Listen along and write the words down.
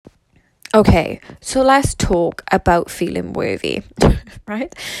Okay, so let's talk about feeling worthy,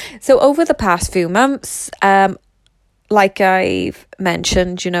 right? So over the past few months, like I've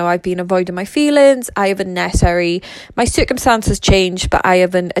mentioned, I've been avoiding my feelings. My circumstances changed, but I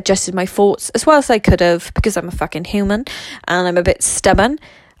haven't adjusted my thoughts as well as I could have, because I'm a fucking human and I'm a bit stubborn,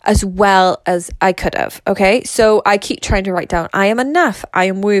 as well as I could have. Okay, so I keep trying to write down, I am enough, I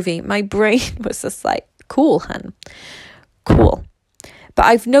am worthy. My brain was just like, cool, hun, cool. But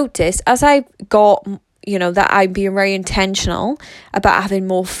I've noticed as I've got, that I'm being very intentional about having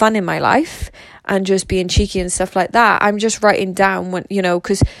more fun in my life and just being cheeky and stuff like that. I'm just writing down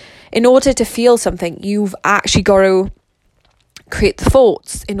because in order to feel something, you've actually got to create the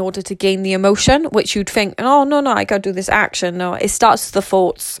thoughts in order to gain the emotion, which you'd think, oh, no, I got to do this action. No, it starts with the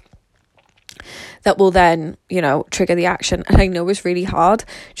thoughts that will then, trigger the action. And I know it's really hard,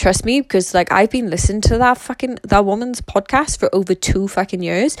 trust me, because I've been listening to that woman's podcast for over 2 fucking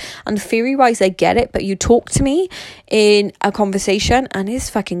years, and theory wise I get it, but you talk to me in a conversation and it's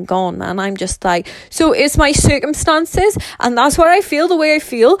fucking gone, man. I'm just like, so it's my circumstances and that's why I feel the way I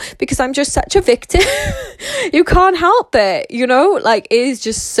feel, because I'm just such a victim. You can't help it, it is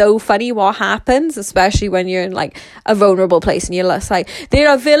just so funny what happens, especially when you're in a vulnerable place and you're just like, there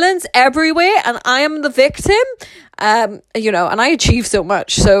are villains everywhere and I am the victim, and I achieved so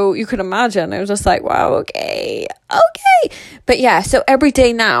much, so you can imagine, I was just like, wow, okay, but yeah, so every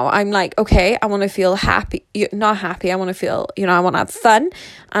day now, I'm like, okay, I want to feel happy, not happy, I want to feel, I want to have fun,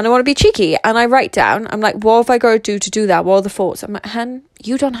 and I want to be cheeky, and I write down, I'm like, what have I got to do that, what are the thoughts, I'm like, hun,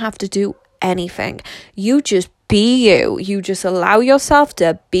 you don't have to do anything, you just be you just allow yourself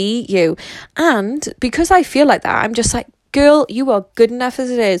to be you, and because I feel like that, I'm just like, girl, you are good enough as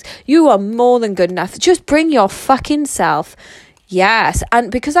it is. You are more than good enough. Just bring your fucking self. Yes.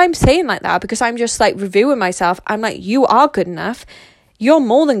 And because I'm saying like that, because I'm just reviewing myself, I'm like, you are good enough. You're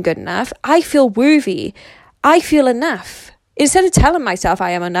more than good enough. I feel worthy. I feel enough. Instead of telling myself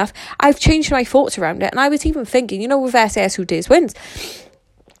I am enough, I've changed my thoughts around it. And I was even thinking, with SAS Who Dares Wins,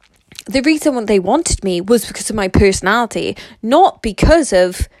 the reason they wanted me was because of my personality, not because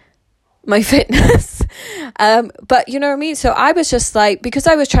of my fitness, but you know what I mean. So I was just because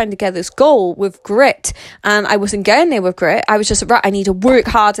I was trying to get this goal with grit and I wasn't getting there with grit, I was just right, I need to work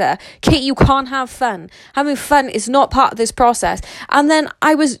harder. Kate, you can't have fun. Having fun is not part of this process. And then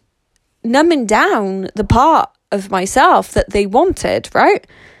I was numbing down the part of myself that they wanted, right,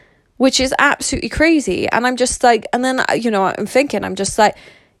 which is absolutely crazy. And I'm just and then I'm thinking, I'm just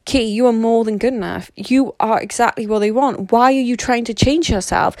Kitty, you are more than good enough. You are exactly what they want. Why are you trying to change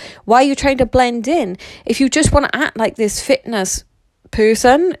yourself? Why are you trying to blend in? If you just want to act like this fitness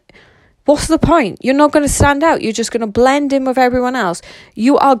person, what's the point? You're not going to stand out. You're just going to blend in with everyone else.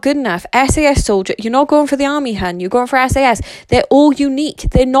 You are good enough. SAS soldier. You're not going for the army, hun. You're going for SAS. They're all unique.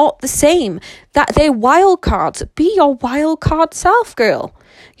 They're not the same. They're wild cards. Be your wild card self, girl.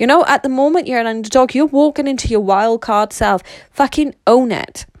 At the moment you're an underdog. You're walking into your wild card self. Fucking own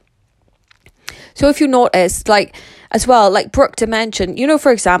it. So if you notice, as well, Brooke to mention,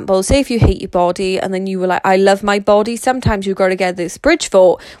 for example, say if you hate your body and then you were like, I love my body, sometimes you've got to get this bridge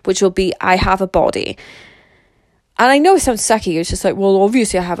thought, which will be, I have a body. And I know it sounds sucky, it's just well,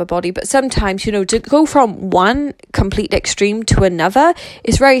 obviously I have a body, but sometimes, to go from one complete extreme to another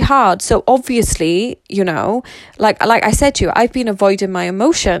is very hard. So obviously, like I said to you, I've been avoiding my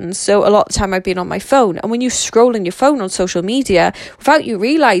emotions. So a lot of the time I've been on my phone. And when you scroll on your phone on social media, without you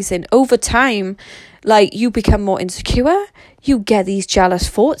realising, over time, you become more insecure, you get these jealous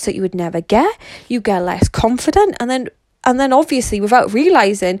thoughts that you would never get, you get less confident, and then obviously, without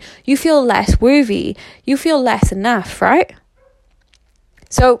realising, you feel less worthy. You feel less enough, right?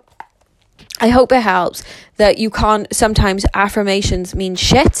 So, I hope it helps that you can't, sometimes affirmations mean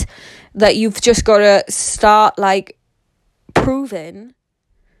shit. That you've just got to start, proving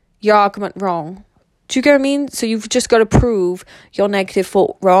your argument wrong. Do you get what I mean? So, you've just got to prove your negative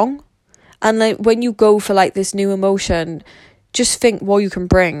thought wrong. And then when you go for, this new emotion, just think what you can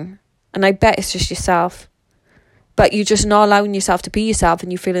bring. And I bet it's just yourself. But you're just not allowing yourself to be yourself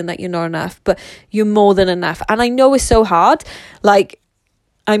and you're feeling that you're not enough, but you're more than enough. And I know it's so hard. Hello,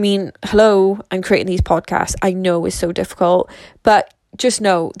 I'm creating these podcasts. I know it's so difficult, but just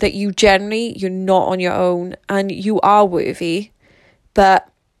know that you're not on your own and you are worthy, but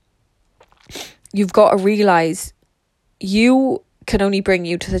you've got to realise you can only bring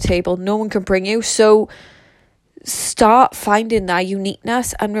you to the table. No one can bring you. So start finding that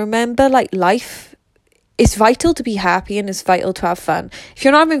uniqueness and remember, life it's vital to be happy and it's vital to have fun. If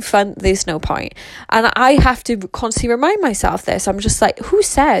you're not having fun, there's no point. And I have to constantly remind myself this. I'm just like, who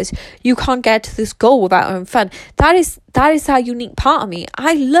says you can't get to this goal without having fun? That is that unique part of me.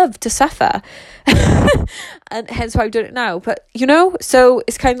 I love to suffer. And hence why I've done it now. But, so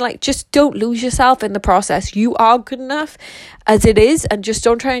it's kind of like, just don't lose yourself in the process. You are good enough as it is, and just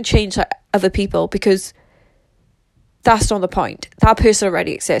don't try and change other people, because that's not the point. That person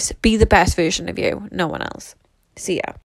already exists. Be the best version of you, no one else. See ya.